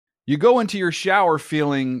You go into your shower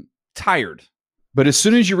feeling tired, but as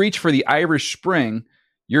soon as you reach for the Irish Spring,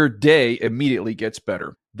 your day immediately gets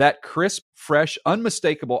better. That crisp, fresh,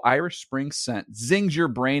 unmistakable Irish Spring scent zings your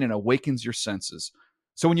brain and awakens your senses.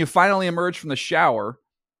 So when you finally emerge from the shower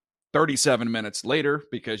 37 minutes later,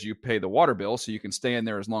 because you pay the water bill so you can stay in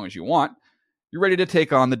there as long as you want, you're ready to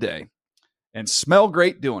take on the day and smell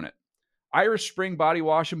great doing it. Irish Spring Body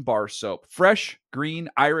Wash and Bar Soap. Fresh, green,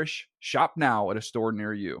 Irish. Shop now at a store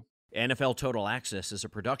near you. NFL Total Access is a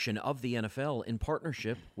production of the NFL in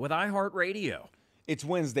partnership with iHeartRadio. It's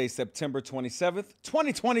Wednesday, September 27th,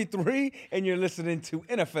 2023, and you're listening to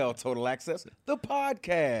NFL Total Access, the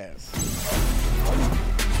podcast.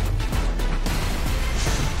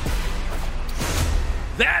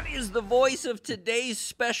 That is the voice of today's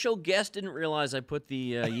special guest. Didn't realize I put the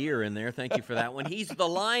year in there. Thank you for that one. He's the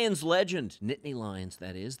Lions legend. Nittany Lions,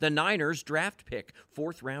 that is. The Niners draft pick.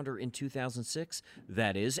 4th rounder in 2006,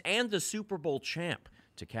 that is. And the Super Bowl champ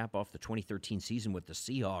to cap off the 2013 season with the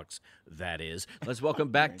Seahawks, that is. Let's welcome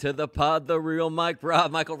back to the pod, the real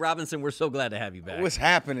Michael Robinson. We're so glad to have you back. What's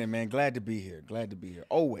happening, man? Glad to be here.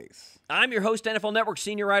 Always. I'm your host, NFL Network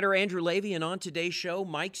senior writer Andrew Levy, and on today's show,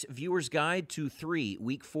 Mike's viewer's guide to 3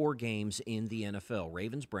 Week 4 games in the NFL.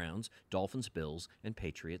 Ravens, Browns, Dolphins, Bills, and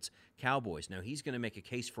Patriots, Cowboys. Now, he's going to make a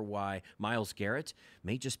case for why Myles Garrett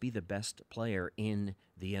may just be the best player in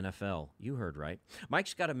the NFL. You heard right.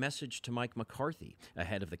 Mike's got a message to Mike McCarthy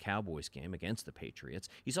ahead of the Cowboys game against the Patriots.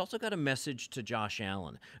 He's also got a message to Josh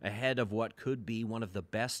Allen ahead of what could be one of the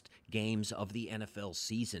best games of the NFL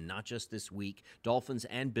season, not just this week. Dolphins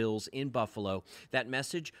and Bills in Buffalo. That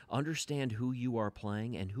message, understand who you are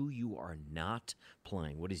playing and who you are not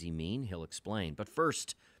playing. What does he mean? He'll explain. But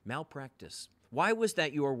first, malpractice. Why was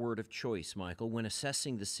that your word of choice, Michael, when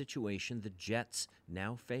assessing the situation the Jets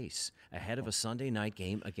now face ahead of a Sunday night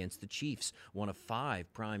game against the Chiefs? One of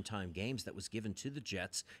 5 primetime games that was given to the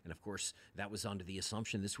Jets, and of course, that was under the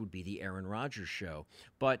assumption this would be the Aaron Rodgers show.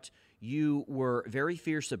 But you were very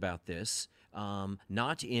fierce about this,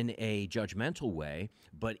 not in a judgmental way,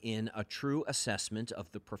 but in a true assessment of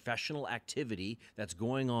the professional activity that's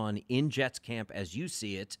going on in Jets camp as you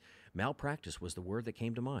see it. Malpractice was the word that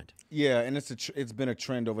came to mind. Yeah, and it's been a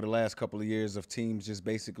trend over the last couple of years of teams just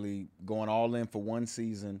basically going all in for one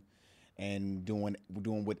season and doing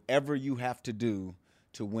whatever you have to do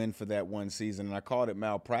to win for that one season. And I called it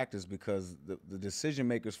malpractice because the decision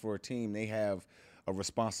makers for a team, they have a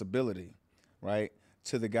responsibility, right,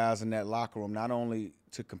 to the guys in that locker room, not only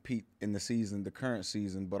to compete in the current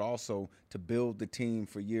season, but also to build the team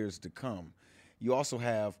for years to come. You also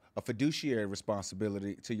have a fiduciary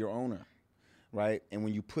responsibility to your owner, right? And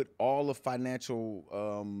when you put all the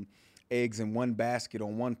financial eggs in one basket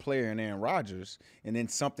on one player in Aaron Rodgers, and then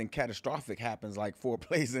something catastrophic happens like 4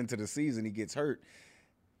 plays into the season, he gets hurt,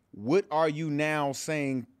 what are you now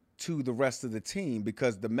saying to the rest of the team?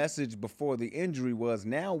 Because the message before the injury was,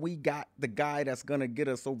 now we got the guy that's going to get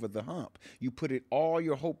us over the hump. You put all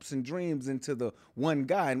your hopes and dreams into the one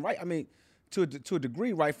guy. And, right, I mean, to a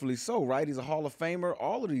degree, rightfully so, right? He's a Hall of Famer,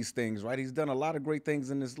 all of these things, right? He's done a lot of great things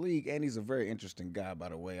in this league, and he's a very interesting guy, by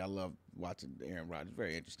the way. I love watching Aaron Rodgers,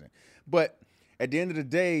 very interesting. But at the end of the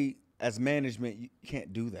day, as management, you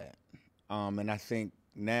can't do that. And I think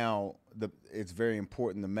now it's very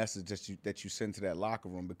important, the message that you send to that locker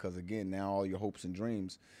room, because, again, now all your hopes and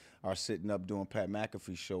dreams are sitting up doing Pat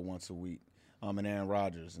McAfee's show once a week. And Aaron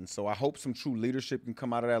Rodgers. And so I hope some true leadership can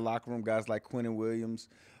come out of that locker room, guys like Quinnen Williams,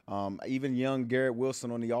 even young Garrett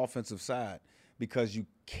Wilson on the offensive side, because you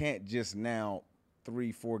can't just now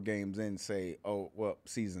 3-4 games in say, oh, well,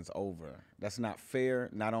 season's over. That's not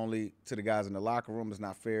fair, not only to the guys in the locker room, it's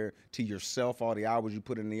not fair to yourself, all the hours you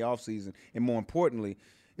put in the offseason, and more importantly,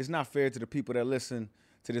 it's not fair to the people that listen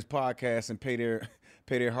to this podcast and pay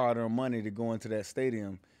their hard-earned money to go into that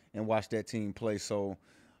stadium and watch that team play. So,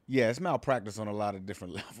 yeah, it's malpractice on a lot of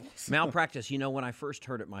different levels. Malpractice. You know, when I first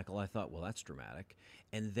heard it, Michael, I thought, well, that's dramatic.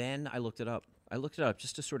 And then I looked it up.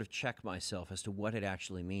 Just to sort of check myself as to what it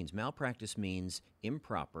actually means. Malpractice means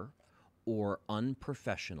improper or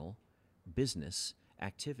unprofessional business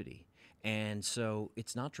activity. And so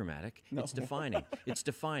it's not dramatic. No. It's defining. It's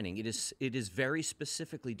defining. It is very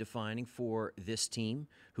specifically defining for this team,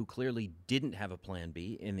 who clearly didn't have a plan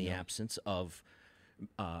B in the absence of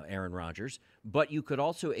Aaron Rodgers. But you could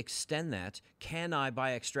also extend that. Can I,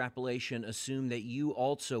 by extrapolation, assume that you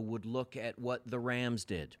also would look at what the Rams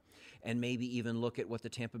did, and maybe even look at what the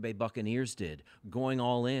Tampa Bay Buccaneers did, going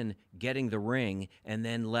all in, getting the ring, and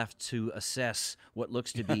then left to assess what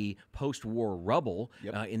looks to be post-war rubble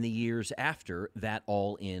in the years after that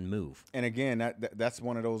all-in move. And again, that's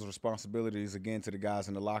one of those responsibilities, again, to the guys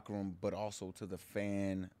in the locker room, but also to the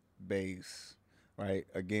fan base, right?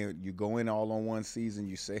 Again, you go in all on one season.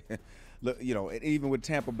 You say, look, and even with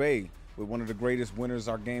Tampa Bay, with one of the greatest winners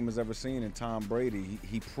our game has ever seen in Tom Brady,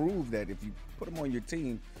 he proved that if you put him on your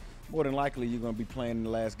team, more than likely you're going to be playing in the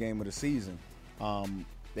last game of the season.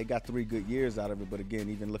 They got 3 good years out of it, but again,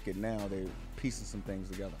 even look at now, they're piecing some things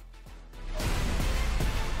together.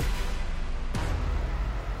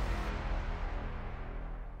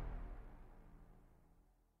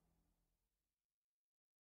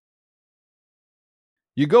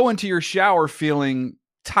 You go into your shower feeling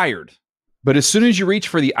tired, but as soon as you reach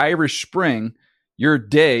for the Irish Spring, your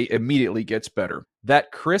day immediately gets better.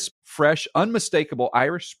 That crisp, fresh, unmistakable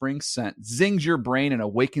Irish Spring scent zings your brain and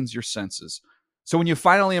awakens your senses. So when you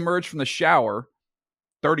finally emerge from the shower,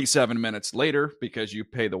 37 minutes later, because you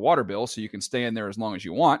pay the water bill so you can stay in there as long as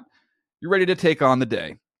you want, you're ready to take on the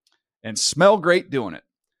day. And smell great doing it.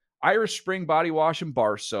 Irish Spring Body Wash and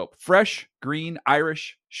Bar Soap. Fresh, green,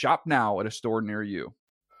 Irish. Shop now at a store near you.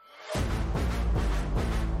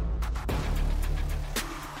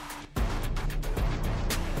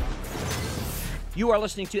 You are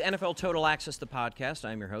listening to NFL Total Access, the podcast.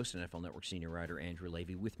 I'm your host, NFL Network senior writer Andrew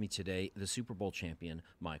Levy. With me today, the Super Bowl champion,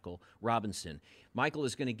 Michael Robinson. Michael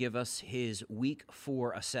is going to give us his Week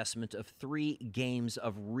 4 assessment of 3 games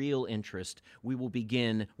of real interest. We will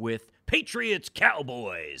begin with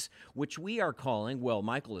Patriots-Cowboys, which we are calling, well,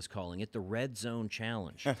 Michael is calling it the Red Zone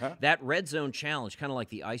Challenge. That Red Zone Challenge, kind of like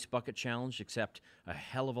the Ice Bucket Challenge, except a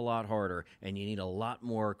hell of a lot harder, and you need a lot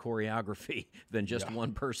more choreography than just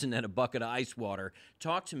one person and a bucket of ice water.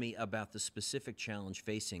 Talk to me about the specific challenge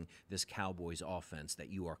facing this Cowboys offense that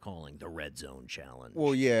you are calling the Red Zone Challenge.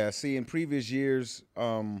 Well, yeah. See, in previous years,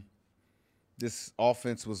 this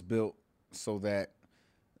offense was built so that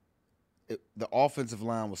the offensive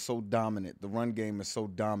line was so dominant. The run game is so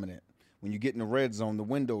dominant. When you get in the red zone, the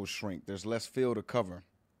windows shrink. There's less field to cover.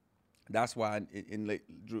 That's why,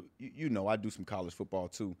 I do some college football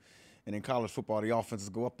too. And in college football, the offenses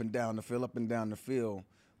go up and down the field,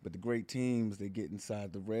 But the great teams, they get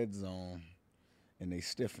inside the red zone and they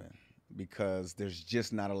stiffen because there's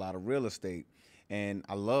just not a lot of real estate. And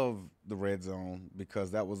I love the red zone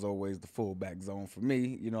because that was always the fullback zone for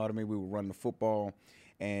me. You know what I mean? We would run the football.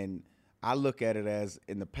 And I look at it as,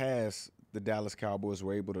 in the past, the Dallas Cowboys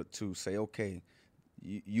were able to say, okay,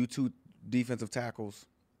 you two defensive tackles,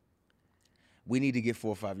 we need to get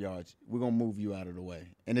 4 or 5 yards. We're going to move you out of the way.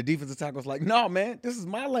 And the defensive tackle's like, no, man, this is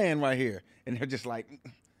my land right here. And they're just like,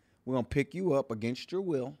 we're going to pick you up against your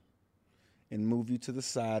will and move you to the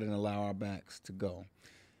side and allow our backs to go.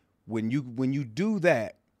 When you do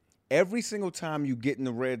that, every single time you get in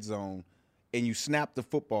the red zone and you snap the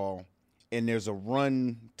football and there's a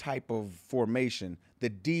run type of formation, the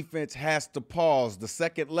defense has to pause. The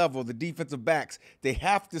second level, the defensive backs, they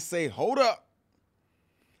have to say, hold up.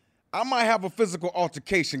 I might have a physical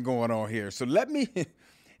altercation going on here. So let me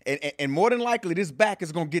 – and more than likely this back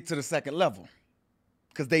is going to get to the second level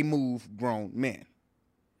because they move grown men.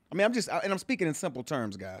 I mean, I'm speaking in simple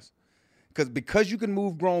terms, guys. Because you can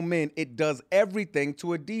move grown men, it does everything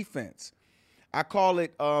to a defense. I call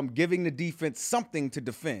it giving the defense something to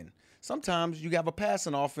defend. Sometimes you have a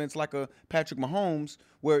passing offense like a Patrick Mahomes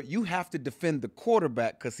where you have to defend the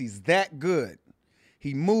quarterback because he's that good.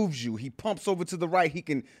 He moves you. He pumps over to the right. He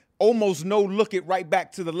can almost look it right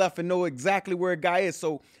back to the left and know exactly where a guy is.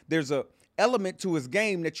 So there's a element to his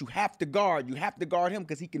game that you have to guard. You have to guard him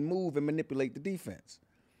because he can move and manipulate the defense.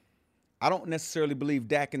 I don't necessarily believe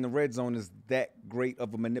Dak in the red zone is that great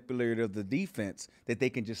of a manipulator of the defense that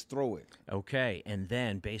they can just throw it. Okay, and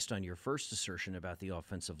then based on your first assertion about the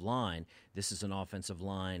offensive line, this is an offensive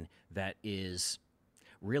line that is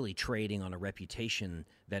really trading on a reputation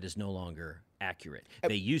that is no longer accurate.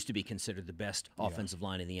 They used to be considered the best offensive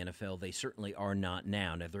line in the NFL. They certainly are not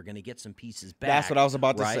now. Now, they're going to get some pieces back. That's what I was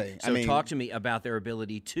about to right? say. So talk to me about their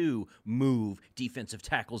ability to move defensive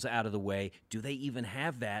tackles out of the way. Do they even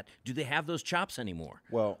have that? Do they have those chops anymore?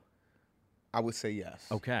 Well, I would say yes.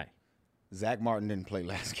 Okay. Zach Martin didn't play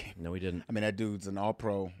last game. No, he didn't. I mean, that dude's an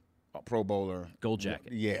all-pro, Pro Bowler. Gold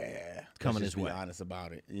jacket. Yeah. Coming his way. Be honest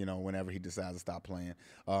about it, whenever he decides to stop playing.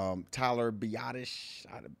 Tyler Biadasz,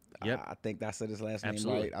 I think that's his last name,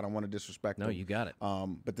 right? I don't want to disrespect him. No, you got it.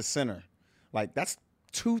 But the center, that's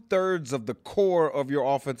 2/3 of the core of your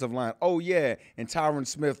offensive line. Oh, yeah, and Tyron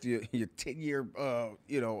Smith, your 10-year,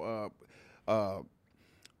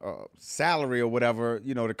 salary or whatever,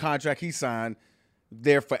 the contract he signed,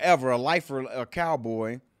 there forever, a lifer, a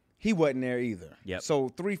Cowboy. He wasn't there either. Yep. So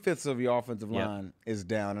 3/5 of your offensive line is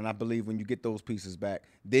down, and I believe when you get those pieces back,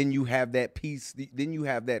 then you have that piece, then you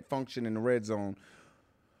have that function in the red zone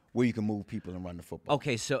where you can move people and run the football.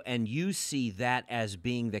 Okay, so and you see that as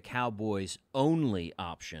being the Cowboys' only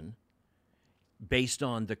option based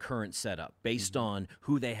on the current setup, based on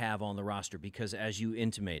who they have on the roster, because as you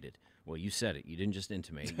intimated, well, you said it. You didn't just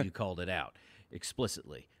intimate it. You called it out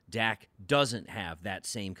explicitly. Dak doesn't have that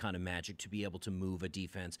same kind of magic to be able to move a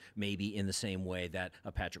defense maybe in the same way that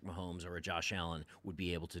a Patrick Mahomes or a Josh Allen would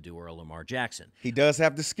be able to do, or a Lamar Jackson. He does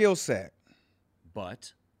have the skill set.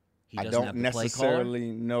 But he I doesn't don't have the play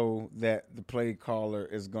necessarily know that the play caller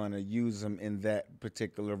is going to use him in that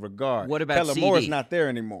particular regard. What about Kellen Moore's CD? not there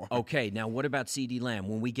anymore. Okay, now what about CD Lamb?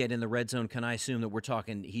 When we get in the red zone, can I assume that we're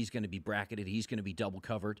talking he's going to be bracketed, he's going to be double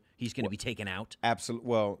covered, he's going to be taken out? Absolutely.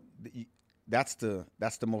 Well, that's the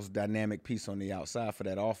most dynamic piece on the outside for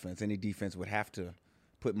that offense. Any defense would have to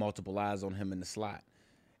put multiple eyes on him in the slot.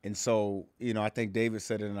 And so, I think David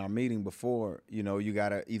said it in our meeting before, you got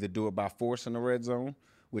to either do it by force in the red zone,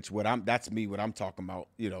 which what I'm talking about,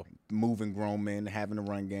 moving grown men, having a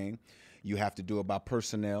run game. You have to do it by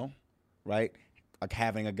personnel, right? Like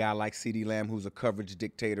having a guy like CeeDee Lamb who's a coverage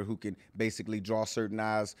dictator who can basically draw certain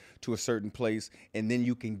eyes to a certain place, and then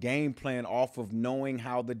you can game plan off of knowing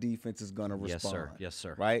how the defense is going to respond. Yes,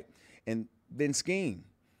 sir. Right? And then scheme.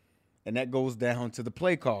 And that goes down to the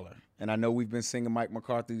play caller. And I know we've been singing Mike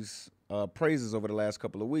McCarthy's praises over the last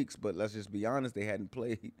couple of weeks, but let's just be honest, they hadn't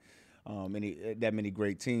played that many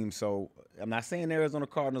great teams. So I'm not saying the Arizona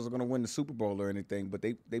Cardinals are going to win the Super Bowl or anything, but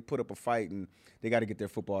they put up a fight, and they got to get their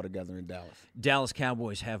football together in Dallas. Dallas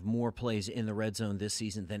Cowboys have more plays in the red zone this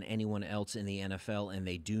season than anyone else in the NFL, and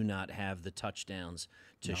they do not have the touchdowns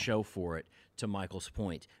to show for it, to Michael's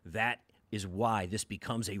point. That is why this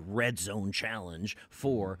becomes a red zone challenge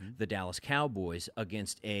for the Dallas Cowboys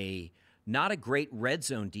against not a great red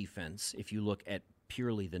zone defense if you look at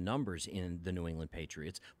purely the numbers in the New England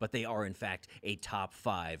Patriots, but they are in fact a top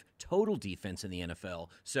 5 total defense in the NFL.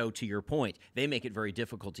 So to your point, they make it very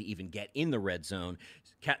difficult to even get in the red zone.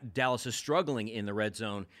 Dallas is struggling in the red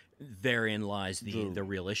zone. Therein lies the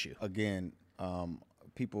real issue. Again,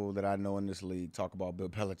 people that I know in this league talk about Bill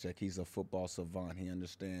Belichick. He's a football savant. He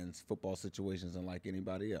understands football situations unlike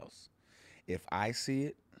anybody else. If I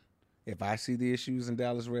see the issues in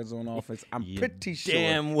Dallas red zone offense, I'm pretty sure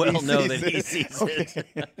damn well know that he it. sees it.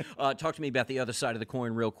 Talk to me about the other side of the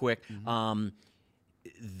coin real quick.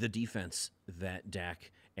 The defense that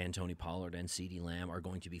Dak and Tony Pollard and CeeDee Lamb are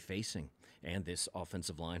going to be facing, and this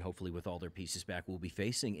offensive line, hopefully with all their pieces back, will be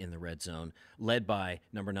facing in the red zone, led by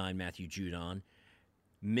number 9, Matthew Judon,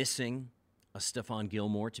 missing a Stephon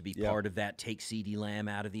Gilmore to be part of that, take CeeDee Lamb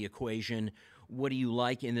out of the equation. What do you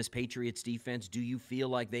like in this Patriots defense? Do you feel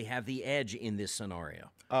like they have the edge in this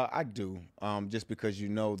scenario? I do, just because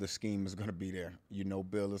the scheme is going to be there.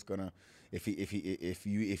 Bill is going to,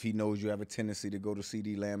 if he knows you have a tendency to go to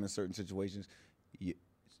CeeDee Lamb in certain situations,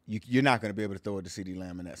 you're not going to be able to throw it to CeeDee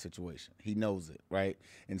Lamb in that situation. He knows it, right?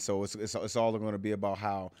 And so it's all going to be about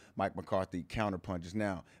how Mike McCarthy counterpunches.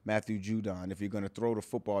 Now, Matthew Judon, if you're going to throw the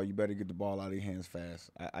football, you better get the ball out of your hands fast.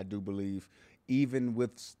 I do believe, even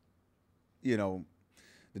with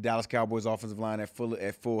the Dallas Cowboys offensive line at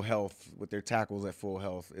full health, with their tackles at full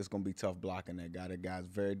health, it's going to be tough blocking that guy. That guy's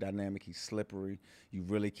very dynamic. He's slippery. You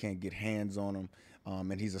really can't get hands on him.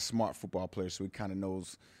 And he's a smart football player, so he kind of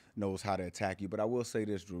knows how to attack you. But I will say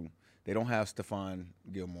this, Drew. They don't have Stephon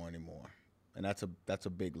Gilmore anymore, and that's a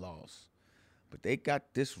big loss. But they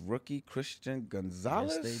got this rookie, Christian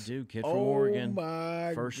Gonzalez. Yes, they do. Kid from Oregon.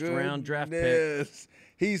 My First-round draft pick.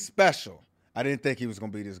 He's special. I didn't think he was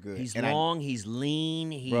going to be this good. He's long. He's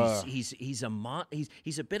lean. He's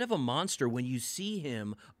a bit of a monster when you see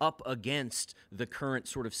him up against the current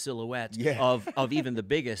sort of silhouette of even the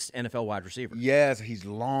biggest NFL wide receiver. Yes, he's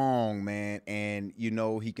long, man, and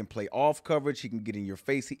he can play off coverage. He can get in your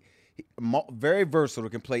face. He very versatile.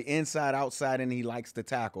 Can play inside, outside, and he likes to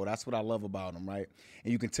tackle. That's what I love about him, right?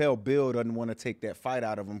 And you can tell Bill doesn't want to take that fight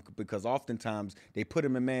out of him because oftentimes they put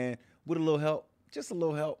him in man with a little help, just a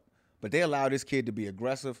little help. But they allow this kid to be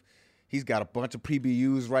aggressive. He's got a bunch of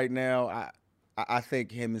PBUs right now. I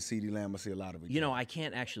think him and CeeDee Lamb will see a lot of it. I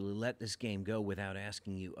can't actually let this game go without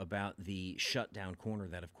asking you about the shutdown corner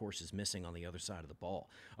that, of course, is missing on the other side of the ball,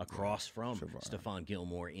 across from Stephon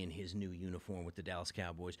Gilmore in his new uniform with the Dallas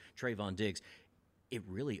Cowboys, Trayvon Diggs. It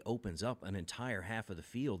really opens up an entire half of the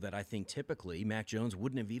field that I think typically Mac Jones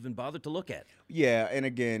wouldn't have even bothered to look at. Yeah, and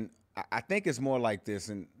again, I think it's more like this,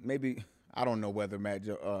 and maybe – I don't know whether Mac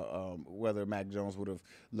Jones would have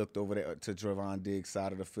looked over there to Trayvon Diggs'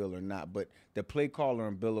 side of the field or not. But the play caller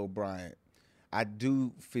and Bill O'Brien, I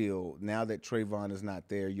do feel now that Trayvon is not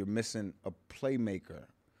there, you're missing a playmaker.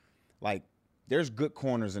 Like, there's good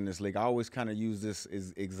corners in this league. I always kind of use this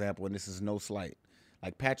as example, and this is no slight.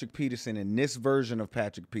 Like Patrick Peterson in this version of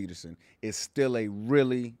Patrick Peterson is still a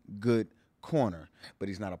really good corner, but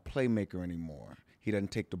he's not a playmaker anymore. He doesn't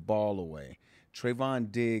take the ball away.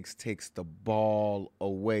 Trayvon Diggs takes the ball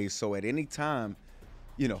away. So at any time,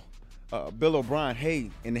 Bill O'Brien, hey,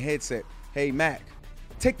 in the headset, hey, Mac,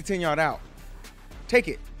 take the 10-yard out. Take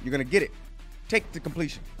it. You're going to get it. Take the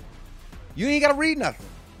completion. You ain't got to read nothing.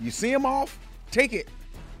 You see him off, take it.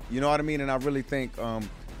 You know what I mean? And I really think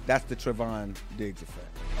that's the Trayvon Diggs effect.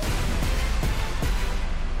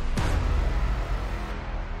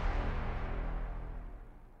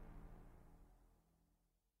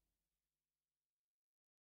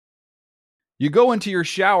 You go into your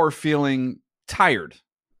shower feeling tired,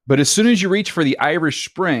 but as soon as you reach for the Irish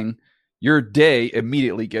Spring, your day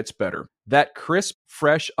immediately gets better. That crisp,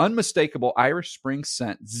 fresh, unmistakable Irish Spring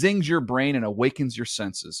scent zings your brain and awakens your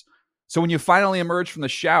senses. So when you finally emerge from the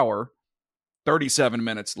shower, 37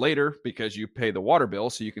 minutes later, because you pay the water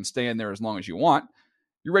bill so you can stay in there as long as you want,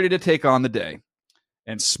 you're ready to take on the day.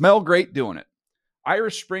 And smell great doing it.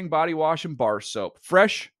 Irish Spring Body Wash and Bar Soap.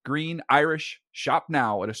 Fresh, green, Irish. Shop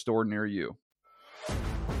now at a store near you.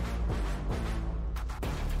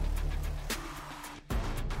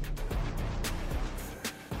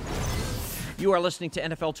 You are listening to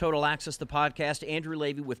NFL Total Access, the podcast. Andrew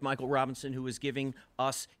Levy with Michael Robinson, who is giving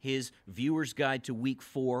us his viewer's guide to Week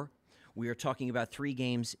 4. We are talking about 3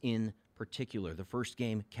 games in particular. The first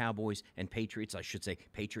game, Cowboys and Patriots. I should say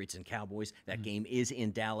Patriots and Cowboys. That game is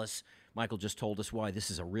in Dallas. Michael just told us why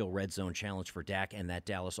this is a real red zone challenge for Dak and that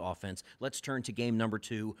Dallas offense. Let's turn to game number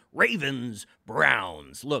 2,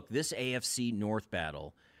 Ravens-Browns. Look, this AFC North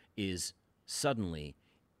battle is suddenly,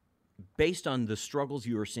 based on the struggles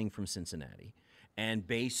you are seeing from Cincinnati and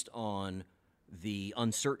based on the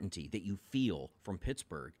uncertainty that you feel from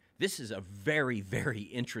Pittsburgh, this is a very, very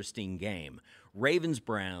interesting game.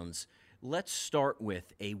 Ravens-Browns, let's start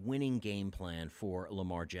with a winning game plan for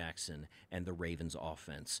Lamar Jackson and the Ravens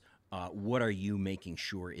offense. What are you making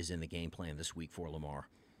sure is in the game plan this week for Lamar?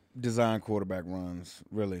 Design quarterback runs,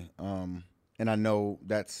 really. And I know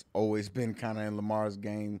that's always been kind of in Lamar's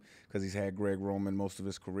game because he's had Greg Roman most of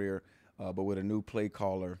his career. But with a new play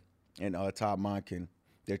caller and Todd Monken,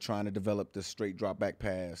 they're trying to develop the straight drop back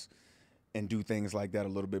pass and do things like that a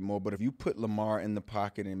little bit more. But if you put Lamar in the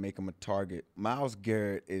pocket and make him a target, Myles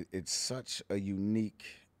Garrett, it's such a unique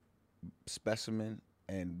specimen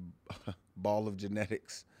and ball of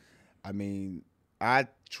genetics. I mean, I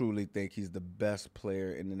truly think he's the best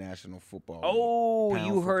player in the National Football League. Oh,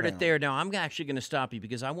 you heard it there. Now, I'm actually going to stop you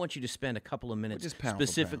because I want you to spend a couple of minutes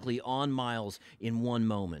specifically on Myles in one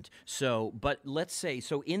moment. So, but let's say,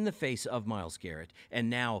 so in the face of Myles Garrett, and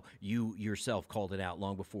now you yourself called it out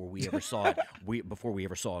long before we ever saw it, before we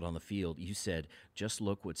ever saw it on the field, you said, just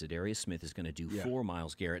look what Za'Darius Smith is going to do for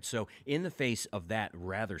Myles Garrett. So in the face of that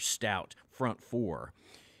rather stout front four,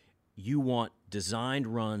 you want designed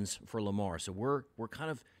runs for Lamar. So we're kind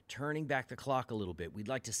of turning back the clock a little bit. We'd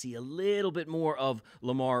like to see a little bit more of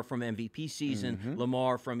Lamar from MVP season,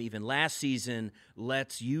 Lamar from even last season.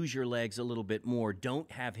 Let's use your legs a little bit more. Don't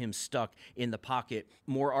have him stuck in the pocket.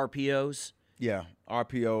 More RPOs? Yeah,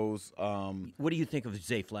 RPOs. What do you think of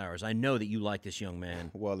Zay Flowers? I know that you like this young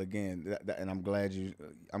man. Well, again, and I'm glad you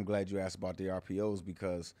asked about the RPOs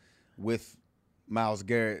because with Myles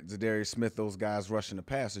Garrett, Za'Darius Smith, those guys rushing the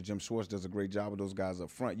passer. Jim Schwartz does a great job with those guys up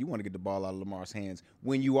front. You want to get the ball out of Lamar's hands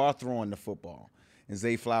when you are throwing the football. And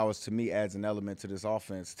Zay Flowers, to me, adds an element to this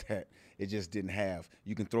offense that it just didn't have.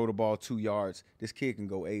 You can throw the ball 2 yards. This kid can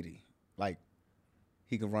go 80. Like,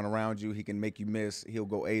 he can run around you. He can make you miss. He'll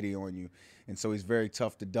go 80 on you. And so he's very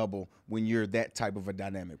tough to double when you're that type of a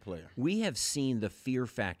dynamic player. We have seen the fear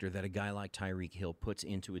factor that a guy like Tyreek Hill puts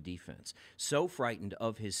into a defense. So frightened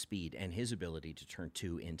of his speed and his ability to turn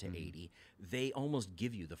 2 into 80, they almost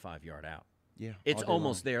give you the 5-yard out. Yeah, it's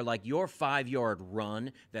almost there. Like your 5-yard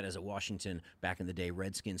run that as a Washington, back in the day,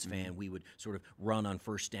 Redskins fan, we would sort of run on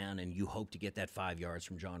first down and you hope to get that 5 yards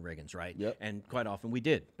from John Riggins, right? Yep. And quite often we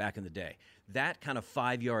did back in the day. That kind of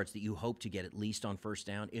 5 yards that you hope to get at least on first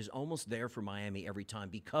down is almost there for Miami every time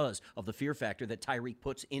because of the fear factor that Tyreek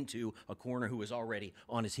puts into a corner who is already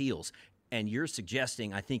on his heels. And you're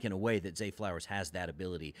suggesting, I think, in a way that Zay Flowers has that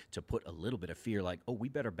ability to put a little bit of fear, like, oh, we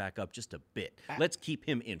better back up just a bit. Let's keep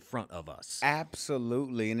him in front of us.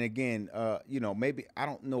 Absolutely. And again, maybe I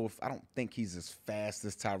don't think he's as fast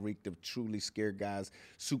as Tyreek to truly scare guys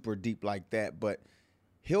super deep like that, but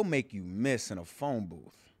he'll make you miss in a phone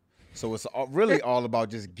booth. So it's really all about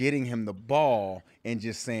just getting him the ball and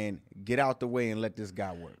just saying, get out the way and let this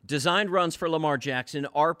guy work. Designed runs for Lamar Jackson,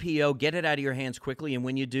 RPO, get it out of your hands quickly, and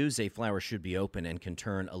when you do, Zay Flowers should be open and can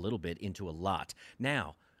turn a little bit into a lot.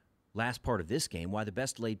 Now, last part of this game, why the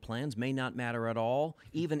best laid plans may not matter at all,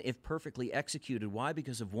 even if perfectly executed. Why?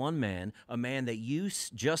 Because of one man, a man that you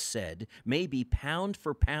just said may be pound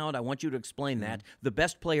for pound. I want you to explain that. The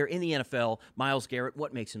best player in the NFL, Myles Garrett.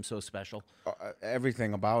 What makes him so special?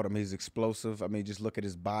 Everything about him. He's explosive. I mean, just look at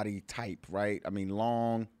his body type, right? I mean,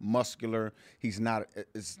 long, muscular. He's not,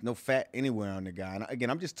 it's no fat anywhere on the guy. And again,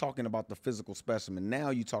 I'm just talking about the physical specimen.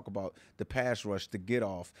 Now you talk about the pass rush, the get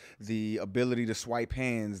off, the ability to swipe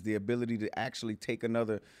hands, the ability to actually take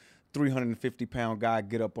another 350-pound guy,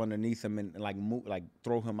 get up underneath him and like move, like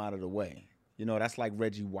throw him out of the way. You know, that's like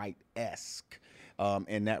Reggie White-esque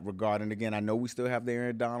in that regard. And again, I know we still have the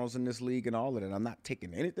Aaron Donalds in this league and all of that. I'm not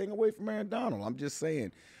taking anything away from Aaron Donald. I'm just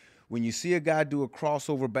saying, when you see a guy do a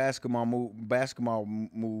crossover basketball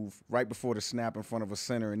move right before the snap in front of a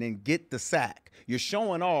center and then get the sack, you're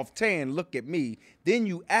showing off, look at me. Then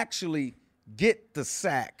you actually get the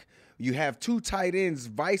sack. You have two tight ends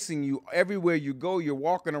vicing you everywhere you go. You're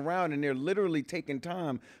walking around, and they're literally taking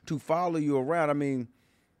time to follow you around. I mean,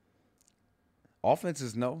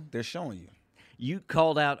 offenses know. They're showing you. You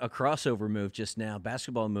called out a crossover move just now,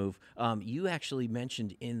 basketball move. You actually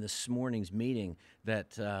mentioned in this morning's meeting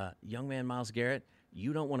that young man Myles Garrett,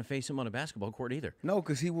 you don't want to face him on a basketball court either. No,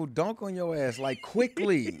 because he will dunk on your ass, like,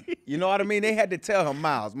 quickly. You know what I mean? They had to tell him,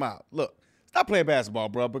 Myles, look, stop playing basketball,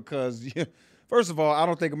 bro, because first of all, I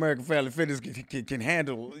don't think American Family Fitness can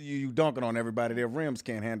handle you dunking on everybody. Their rims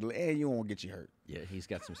can't handle it, and you won't get you hurt. Yeah, he's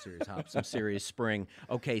got some serious hops, some serious spring.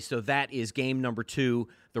 Okay, so that is game number 2,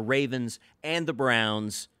 the Ravens and the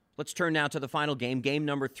Browns. Let's turn now to the final game, game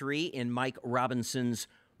number 3 in Mike Robinson's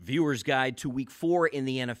Viewer's Guide to Week 4 in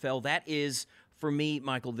the NFL. That is, for me,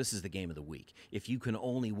 Michael, this is the game of the week. If you can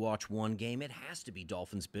only watch one game, it has to be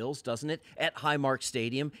Dolphins-Bills, doesn't it? At Highmark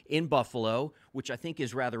Stadium in Buffalo, which I think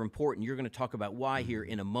is rather important. You're going to talk about why here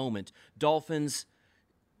in a moment. Dolphins,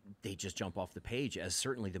 they just jump off the page as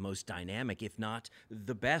certainly the most dynamic, if not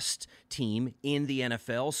the best team in the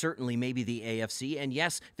NFL, certainly maybe the AFC. And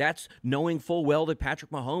yes, that's knowing full well that Patrick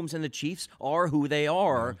Mahomes and the Chiefs are who they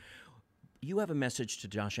are. You have a message to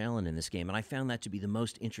Josh Allen in this game, and I found that to be the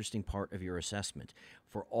most interesting part of your assessment.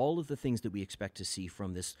 For all of the things that we expect to see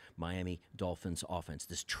from this Miami Dolphins offense,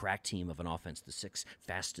 this track team of an offense, the 6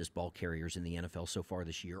 fastest ball carriers in the NFL so far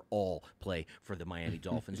this year all play for the Miami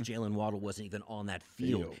Dolphins. Jalen Waddle wasn't even on that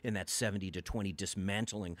field in that 70-20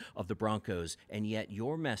 dismantling of the Broncos, and yet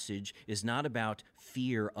your message is not about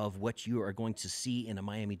fear of what you are going to see in a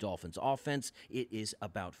Miami Dolphins offense. It is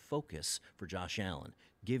about focus for Josh Allen.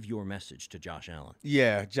 Give your message to Josh Allen.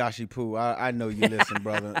 Yeah, Joshy Poo, I know you listen,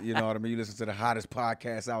 brother. You know what I mean? You listen to the hottest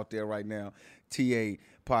podcast out there right now, TA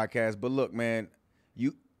podcast. But look, man,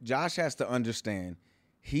 Josh has to understand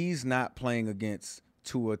he's not playing against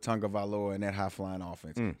Tua Tagovailoa and that high-flying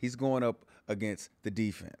offense. He's going up against the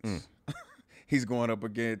defense. He's going up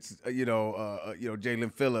against,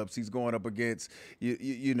 Jalen Phillips. He's going up against,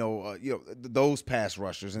 those pass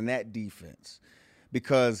rushers and that defense.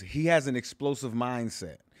 Because he has an explosive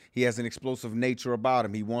mindset. He has an explosive nature about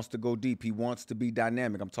him. He wants to go deep. He wants to be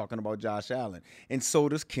dynamic. I'm talking about Josh Allen. And so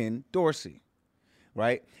does Ken Dorsey,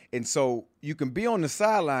 right? And so you can be on the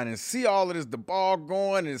sideline and see all of this, the ball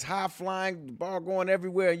going, and it's high flying, the ball going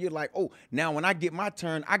everywhere. And you're like, oh, now when I get my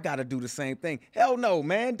turn, I got to do the same thing. Hell no,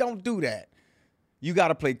 man, don't do that. You got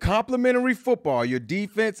to play complementary football. Your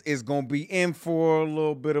defense is going to be in for a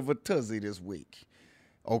little bit of a tuzzy this week.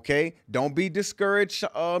 Okay, don't be discouraged,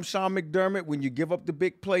 Sean McDermott, when you give up the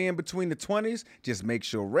big play in between the 20s. Just make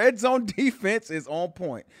sure red zone defense is on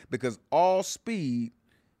point, because all speed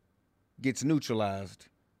gets neutralized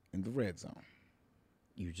in the red zone.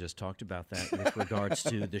 You just talked about that with regards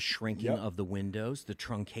to the shrinking of the windows, the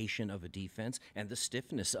truncation of a defense, and the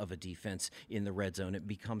stiffness of a defense in the red zone. It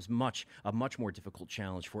becomes a much more difficult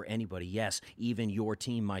challenge for anybody. Yes, even your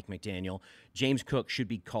team, Mike McDaniel. James Cook should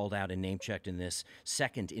be called out and name-checked in this.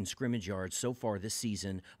 Second in scrimmage yards so far this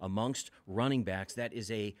season amongst running backs. That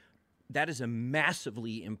is a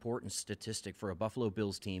massively important statistic for a Buffalo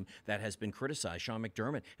Bills team that has been criticized. Sean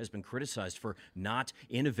McDermott has been criticized for not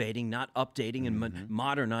innovating, not updating, and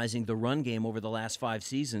modernizing the run game over the last 5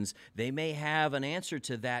 seasons. They may have an answer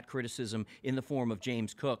to that criticism in the form of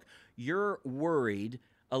James Cook. You're worried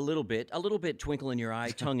a little bit twinkle in your eye,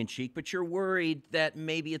 tongue-in-cheek, but you're worried that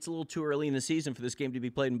maybe it's a little too early in the season for this game to be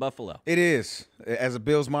played in Buffalo. It is. As a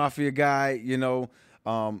Bills Mafia guy,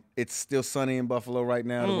 It's still sunny in Buffalo right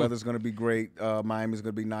now. The weather's going to be great. Miami's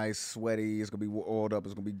going to be nice, sweaty. It's going to be oiled up.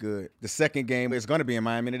 It's going to be good. The second game is going to be in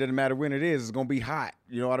Miami, and it doesn't matter when it is. It's going to be hot.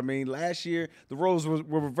 You know what I mean? Last year, the roles were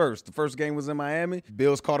reversed. The first game was in Miami.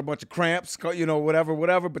 Bills caught a bunch of cramps,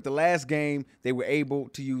 whatever. But the last game, they were able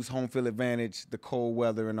to use home field advantage. The cold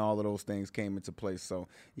weather and all of those things came into place. So,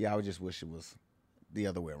 yeah, I would just wish it was the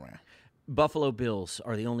other way around. Buffalo Bills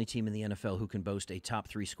are the only team in the NFL who can boast a top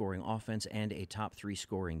 3 scoring offense and a top 3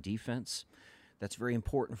 scoring defense. That's very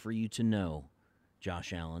important for you to know,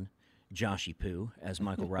 Josh Allen, Joshy Poo, as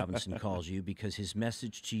Michael Robinson calls you, because his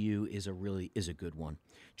message to you is a good one.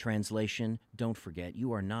 Translation, don't forget,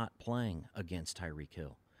 you are not playing against Tyreek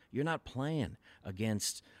Hill. You're not playing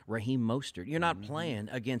against Raheem Mostert. You're not playing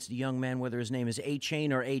against a young man, whether his name is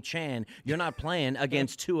A-Chain or A-Chan. You're not playing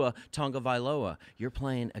against Tua Tagovailoa. You're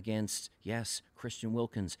playing against, yes, Christian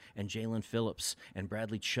Wilkins and Jalen Phillips and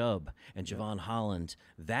Bradley Chubb and Javon Holland.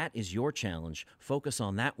 That is your challenge. Focus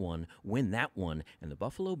on that one. Win that one. And the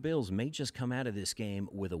Buffalo Bills may just come out of this game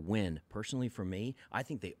with a win. Personally, for me, I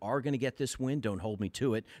think they are going to get this win. Don't hold me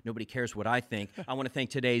to it. Nobody cares what I think. I want to thank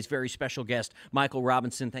today's very special guest, Michael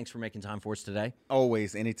Robinson. Thanks for making time for us today.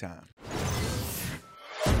 Always, anytime.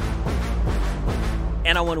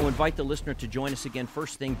 And I want to invite the listener to join us again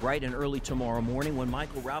first thing bright and early tomorrow morning when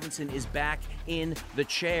Michael Robinson is back in the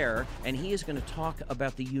chair, and he is going to talk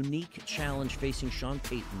about the unique challenge facing Sean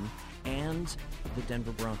Payton and the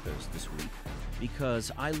Denver Broncos this week.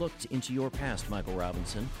 Because I looked into your past, Michael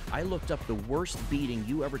Robinson. I looked up the worst beating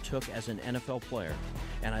you ever took as an NFL player,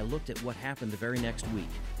 and I looked at what happened the very next week.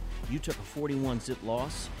 You took a 41-zip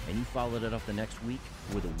loss, and you followed it up the next week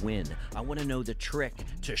with a win. I want to know the trick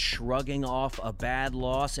to shrugging off a bad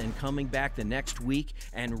loss and coming back the next week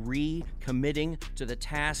and recommitting to the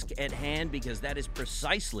task at hand, because that is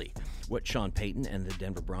precisely what Sean Payton and the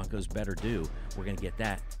Denver Broncos better do. We're going to get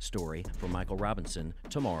that story from Michael Robinson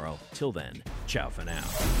tomorrow. Till then, ciao for now.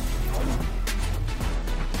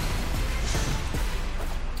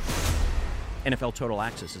 NFL Total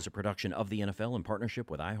Access is a production of the NFL in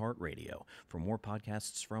partnership with iHeartRadio. For more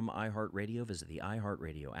podcasts from iHeartRadio, visit the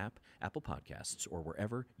iHeartRadio app, Apple Podcasts, or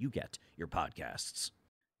wherever you get your podcasts.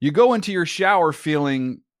 You go into your shower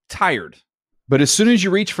feeling tired, but as soon as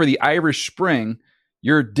you reach for the Irish Spring,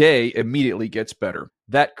 your day immediately gets better.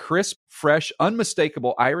 That crisp, fresh,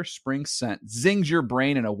 unmistakable Irish Spring scent zings your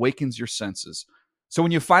brain and awakens your senses. So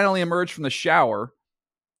when you finally emerge from the shower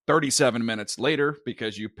 37 minutes later,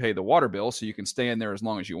 because you pay the water bill so you can stay in there as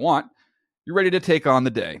long as you want, you're ready to take on the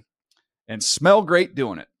day and smell great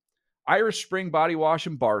doing it. Irish Spring Body Wash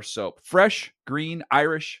and Bar Soap. Fresh, green,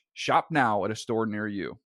 Irish. Shop now at a store near you.